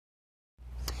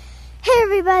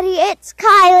everybody, it's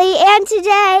Kylie, and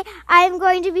today I'm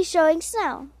going to be showing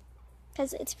snow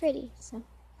because it's pretty. So,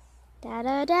 da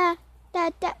da da da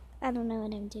da. I don't know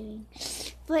what I'm doing,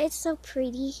 but it's so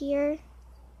pretty here.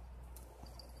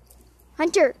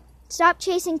 Hunter, stop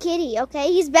chasing Kitty,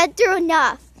 okay? He's been through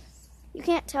enough. You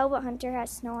can't tell, but Hunter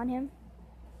has snow on him.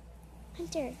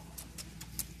 Hunter,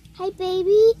 hi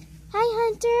baby. Hi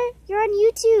Hunter, you're on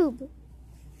YouTube.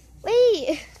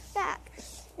 Wait, back.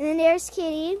 And then there's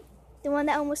Kitty. The one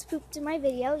that almost pooped in my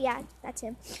video. Yeah, that's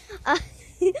him.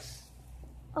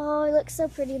 Oh, it looks so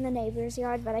pretty in the neighbor's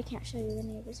yard, but I can't show you the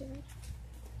neighbor's yard.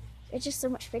 It's just so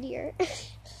much prettier.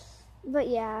 But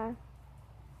yeah.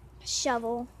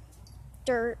 Shovel.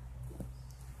 Dirt.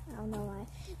 I don't know why.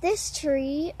 This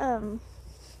tree,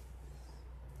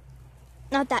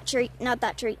 not that tree, not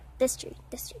that tree. This tree,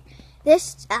 this tree.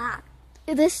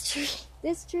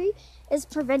 This tree is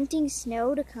preventing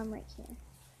snow to come right here.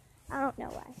 I don't know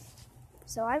why.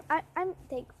 So I'm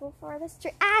thankful for this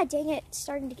tree. Ah, dang it! It's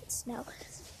starting to get snow.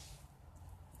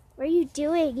 What are you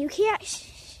doing? You can't.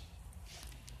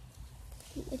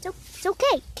 It's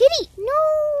okay, Kitty.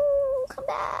 No, come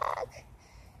back.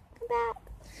 Come back.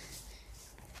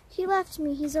 He left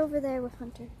me. He's over there with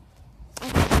Hunter.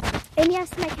 And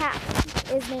yes, my cat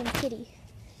is named Kitty,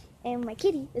 and my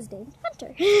kitty is named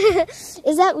Hunter.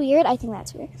 Is that weird? I think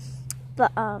that's weird.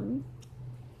 But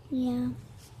yeah.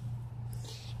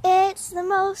 It's the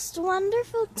most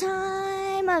wonderful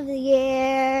time of the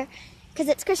year because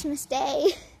it's Christmas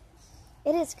Day.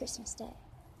 It is Christmas Day.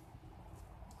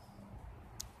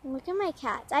 Look at my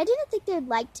cats. I didn't think they'd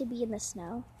like to be in the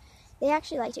snow. They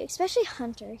actually like to, especially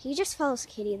Hunter. He just follows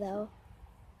Kitty though,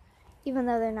 even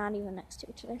though they're not even next to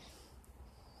each other.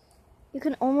 You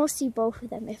can almost see both of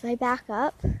them. If I back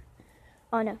up,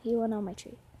 oh no, he went on my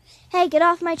tree. Hey, get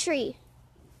off my tree.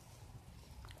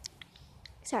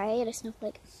 Sorry, I ate a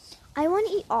snowflake. I want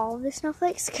to eat all of the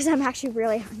snowflakes because I'm actually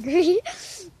really hungry,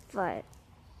 but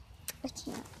I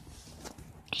can't.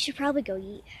 I should probably go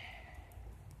eat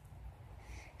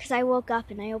because I woke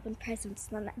up and I opened presents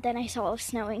and then I saw it was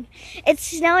snowing. It's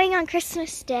snowing on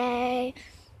Christmas Day.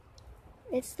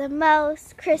 It's the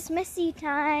most Christmassy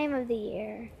time of the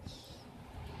year.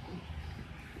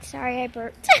 Sorry, I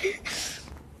burped.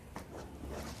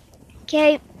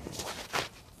 Okay.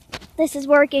 This is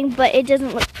working, but it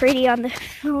doesn't look pretty on the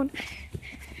phone.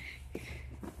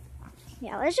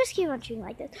 Yeah, let's just keep on shooting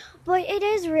like this. But it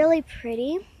is really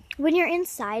pretty. When you're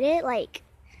inside it, like,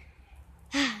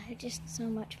 it's just so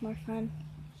much more fun.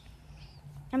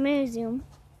 I'm going to zoom.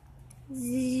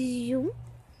 Zoom.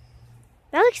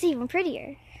 That looks even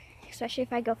prettier, especially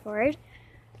if I go forward.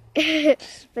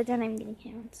 But then I'm getting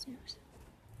hit on snow.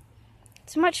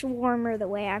 It's much warmer the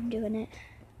way I'm doing it.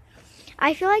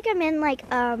 I feel like I'm in like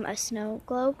a snow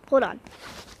globe. Hold on.